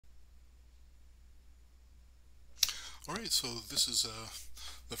Alright, so this is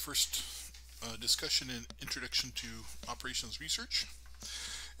the first discussion in Introduction to Operations Research.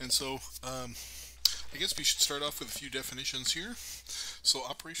 And so I guess we should start off with a few definitions here. So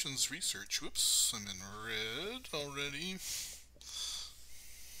operations research, whoops, I'm in red already.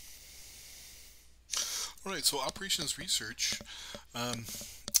 Alright, so operations research,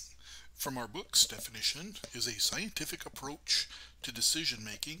 from our book's definition, is a scientific approach to decision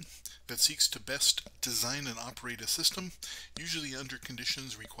making that seeks to best design and operate a system, usually under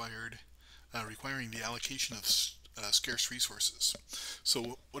conditions requiring the allocation of scarce resources.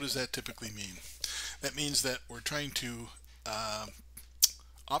 So what does that typically mean? That means that we're trying to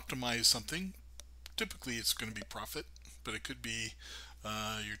optimize something. Typically it's going to be profit, but it could be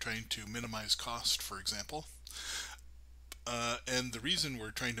you're trying to minimize cost, for example. And the reason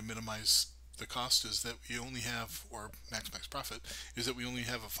we're trying to minimize the cost is that we only have, or maximize profit, is that we only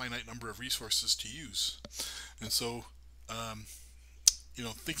have a finite number of resources to use. And so,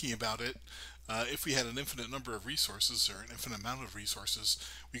 thinking about it, if we had an infinite number of resources or an infinite amount of resources,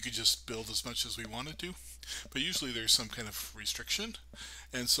 we could just build as much as we wanted to. But usually there's some kind of restriction.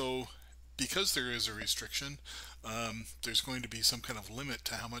 And so because there is a restriction, there's going to be some kind of limit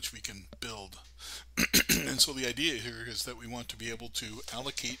to how much we can build. And so the idea here is that we want to be able to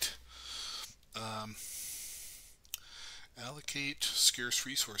allocate scarce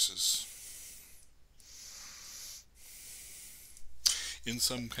resources in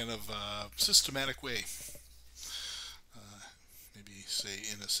some kind of systematic way. Maybe say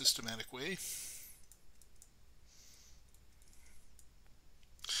in a systematic way,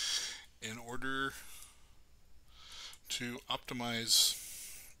 in order to optimize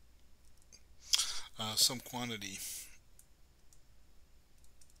some quantity.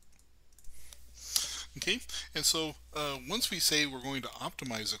 Okay, and so once we say we're going to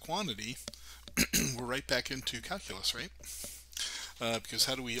optimize a quantity, we're right back into calculus, right? Because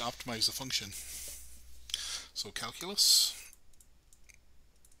how do we optimize the function? So calculus,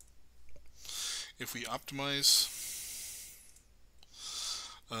 if we optimize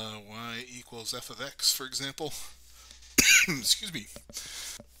y equals f of x, for example, excuse me,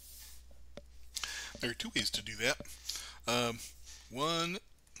 there are two ways to do that. One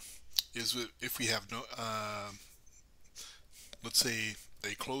is if we have no, let's say,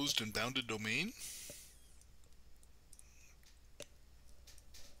 a closed and bounded domain.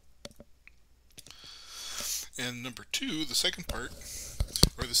 And number two, the second part,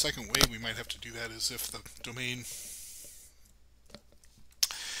 or the second way we might have to do that, is if the domain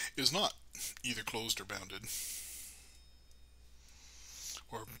is not either closed or bounded,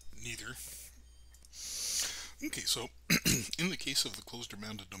 or neither. Okay, so in the case of the closed or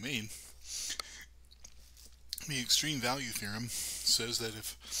bounded domain, the extreme value theorem says that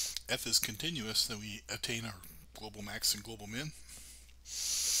if f is continuous, then we attain our global max and global min.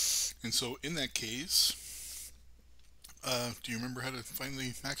 And so in that case, do you remember how to find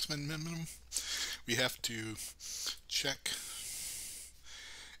the max, min, minimum? We have to check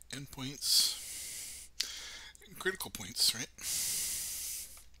endpoints and critical points, right?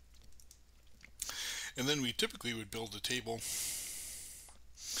 And then we typically would build a table,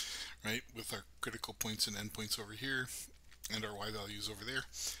 right, with our critical points and endpoints over here and our y values over there,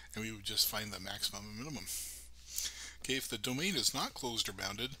 and we would just find the maximum and minimum. Okay, if the domain is not closed or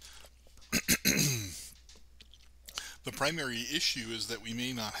bounded, the primary issue is that we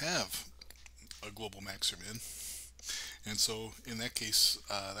may not have a global max or min. And so in that case,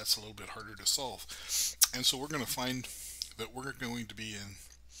 that's a little bit harder to solve. And so we're going to find that we're going to be in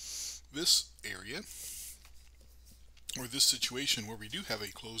this area, or this situation where we do have a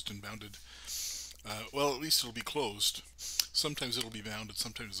closed and bounded, well, at least it'll be closed. Sometimes it'll be bounded,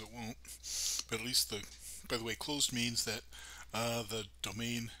 sometimes it won't. But at least by the way, closed means that the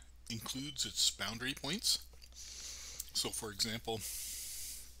domain includes its boundary points. So for example,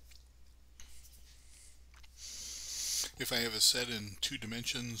 if I have a set in 2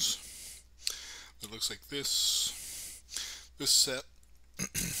 dimensions that looks like this set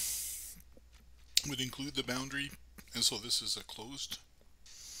would include the boundary, and so this is a closed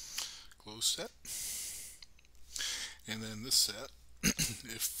set. And then this set,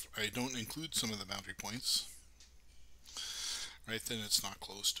 if I don't include some of the boundary points, right, then it's not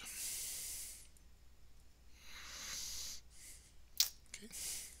closed. Okay.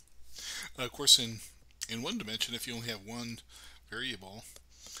 Of course, in one dimension, if you only have one variable,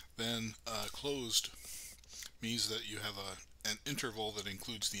 then closed means that you have an interval that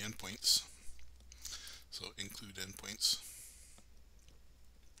includes the endpoints. So include endpoints.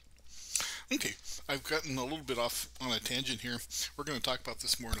 Okay, I've gotten a little bit off on a tangent here. We're going to talk about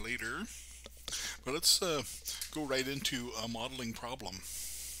this more later. But let's go right into a modeling problem.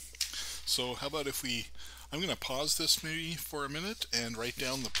 So how about if I'm going to pause this maybe for a minute and write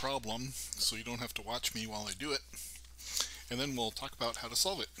down the problem so you don't have to watch me while I do it, and then we'll talk about how to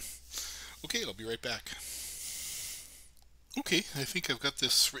solve it. Okay, I'll be right back. Okay, I think I've got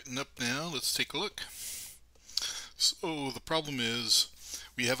this written up now. Let's take a look. So the problem is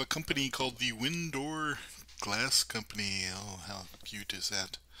we have a company called the Wyndoor Glass Company. Oh, how cute is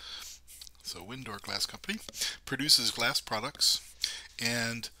that? So Wyndoor Glass Company produces glass products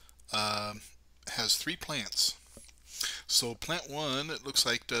and has 3 plants. So plant 1, it looks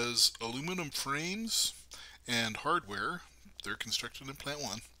like, does aluminum frames and hardware. They're constructed in plant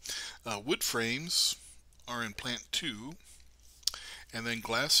 1. Wood frames are in plant 2. And then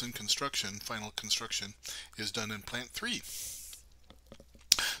glass and construction, final construction, is done in plant 3.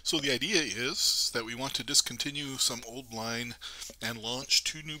 So the idea is that we want to discontinue some old line and launch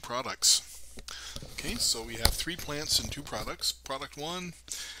 2 new products. Okay, so we have 3 plants and 2 products. Product 1,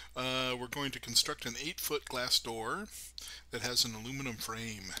 we're going to construct an 8-foot glass door that has an aluminum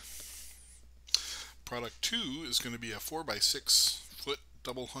frame. Product 2 is going to be a 4-by-6-foot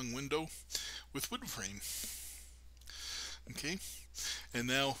double hung window with wood frame. Okay, and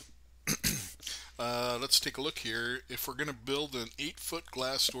now let's take a look here. If we're going to build an 8-foot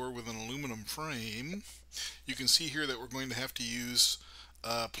glass door with an aluminum frame, you can see here that we're going to have to use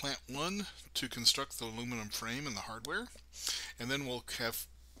plant 1 to construct the aluminum frame and the hardware, and then we'll have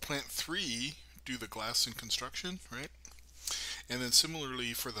plant 3 do the glass and construction, right? And then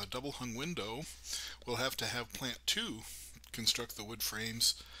similarly for the double hung window, we'll have to have plant 2 construct the wood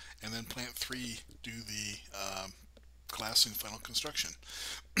frames, and then plant 3 do the glass and final construction.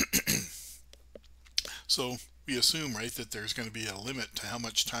 So we assume, right, that there's going to be a limit to how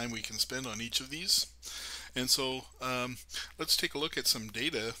much time we can spend on each of these. And so let's take a look at some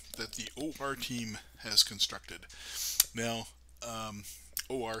data that the OR team has constructed. Now,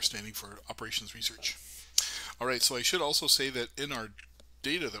 OR standing for Operations Research. All right, so I should also say that in our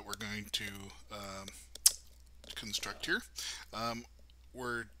data that we're going to construct here,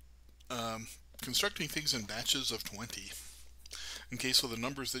 we're constructing things in batches of 20. Okay, so the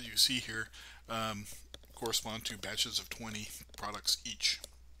numbers that you see here correspond to batches of 20 products each.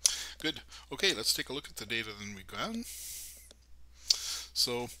 Good. Okay, let's take a look at the data then we got.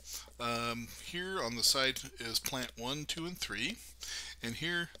 So here on the side is plant 1, 2, and 3. And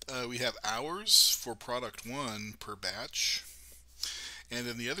here we have hours for product 1 per batch. And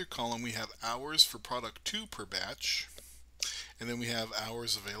in the other column we have hours for product 2 per batch. And then we have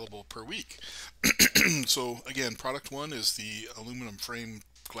hours available per week. So again, product 1 is the aluminum frame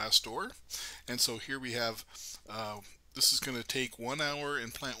glass door. And so here we have, this is going to take 1 hour in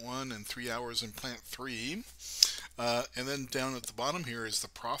plant 1 and 3 hours in plant 3. And then down at the bottom here is the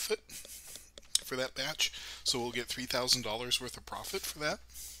profit for that batch. So we'll get $3,000 worth of profit for that.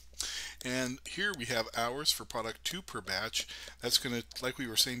 And here we have hours for product 2 per batch. That's going to, like we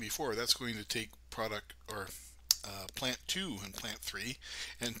were saying before, that's going to take product or plant 2 and plant 3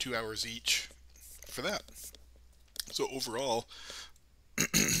 and 2 hours each for that. So overall,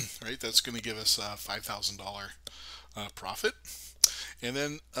 right, that's going to give us a $5,000 profit. And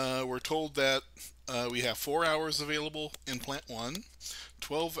then we're told that we have 4 hours available in plant 1,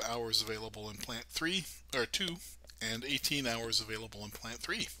 12 hours available in plant 3 or 2, and 18 hours available in plant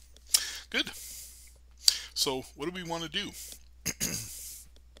 3. Good. So what do we want to do?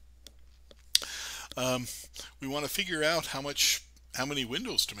 We want to figure out how many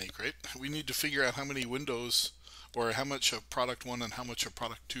windows to make, right? We need to figure out how many windows, or how much of product 1 and how much of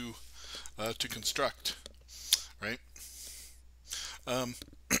product 2 to construct, right?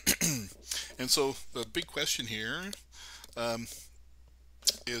 And so the big question here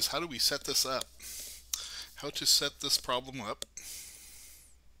is, how do we set this up? How to set this problem up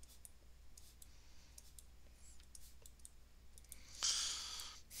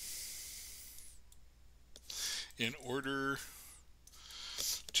in order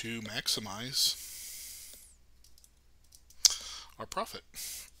to maximize our profit.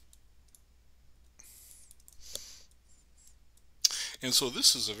 And so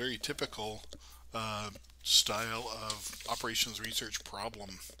this is a very typical style of operations research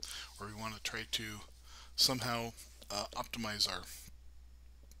problem, where we want to try to somehow optimize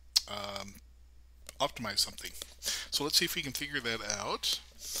something. So let's see if we can figure that out.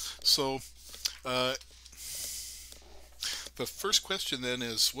 So the first question then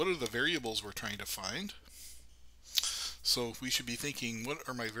is, what are the variables we're trying to find? So we should be thinking, what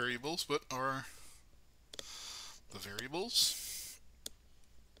are my variables? What are the variables?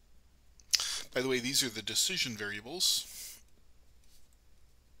 By the way, these are the decision variables.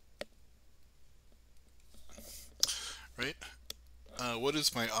 what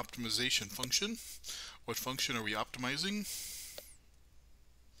is my optimization function? What function are we optimizing?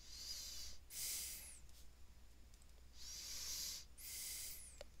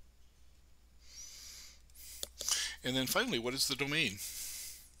 And then finally, what is the domain?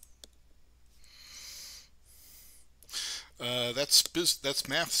 That's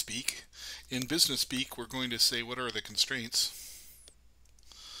math speak. In business speak, we're going to say, what are the constraints?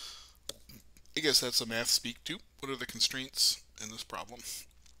 I guess that's a math speak too. What are the constraints in this problem?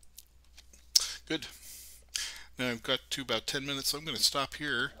 Good. Now I've got to about 10 minutes, so I'm going to stop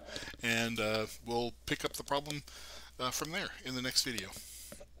here, and we'll pick up the problem from there in the next video.